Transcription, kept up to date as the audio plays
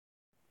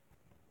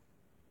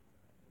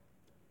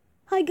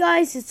Hi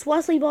guys, it's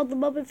Wesley, Baule the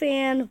Muppet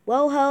fan.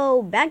 Well,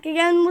 ho, back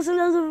again with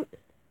another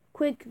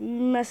quick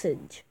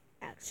message.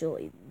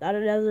 Actually, not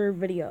another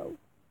video.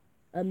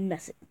 A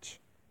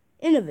message.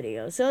 In a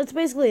video. So it's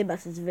basically a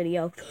message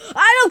video.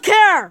 I don't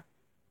care!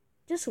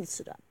 Just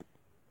listen up.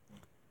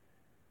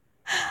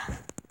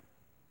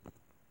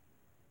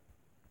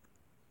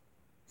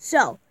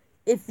 So,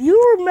 if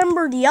you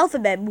remember the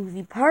Alphabet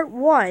movie, part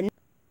 1,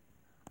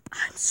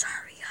 I'm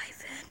sorry,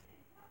 Ivan.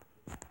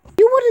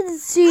 You wanted to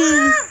see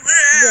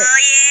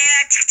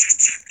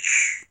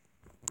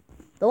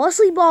the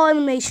Wesley Baule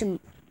animation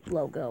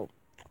logo.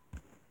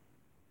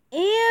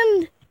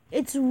 And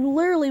it's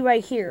literally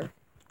right here.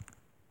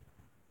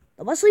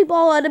 The Wesley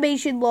Baule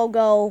animation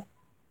logo,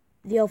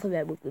 the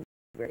Alphabet movie.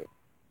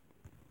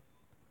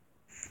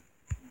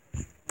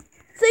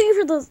 Thank you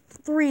for the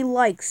 3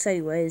 likes,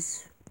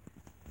 anyways.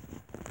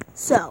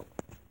 So,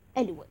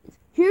 anyways,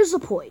 here's the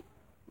point.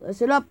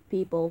 Listen up,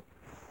 people.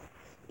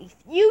 If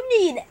you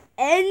need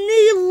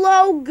any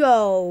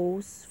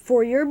logos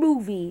for your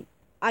movie,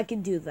 I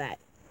can do that.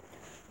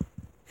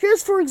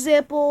 Here's, for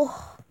example,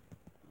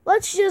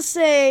 let's just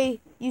say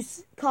you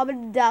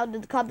comment down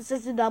in the comment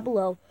section down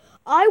below.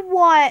 I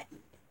want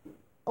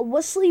a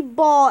Wesley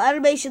Baule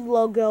animation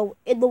logo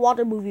in the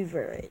water movie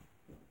variant.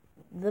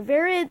 The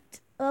variant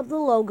of the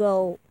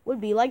logo would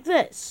be like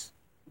this.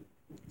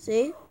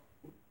 See?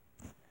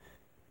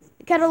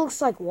 It kind of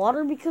looks like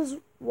water because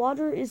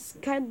water is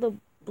kind of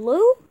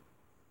blue.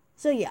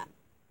 So yeah.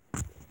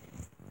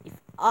 If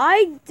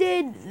I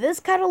did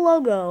this kind of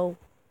logo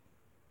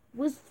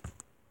with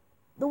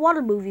the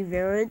water movie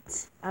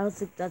variant, I don't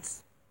think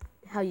that's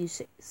how you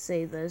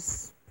say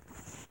this.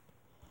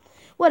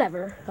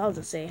 Whatever, I'll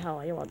just say how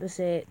I want to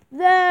say it.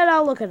 Then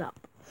I'll look it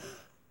up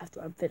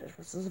after I'm finished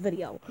with this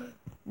video.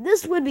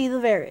 This would be the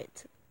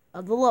variant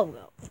of the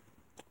logo.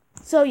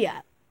 So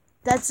yeah,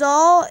 that's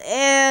all.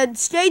 And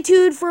stay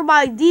tuned for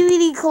my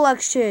DVD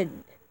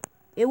collection.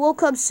 It will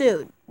come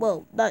soon.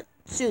 Well, not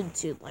soon,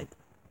 like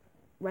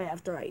right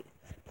after I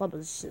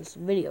publish this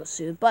video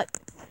soon, but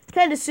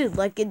kind of soon,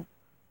 like in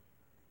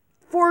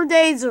 4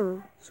 days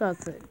or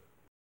something.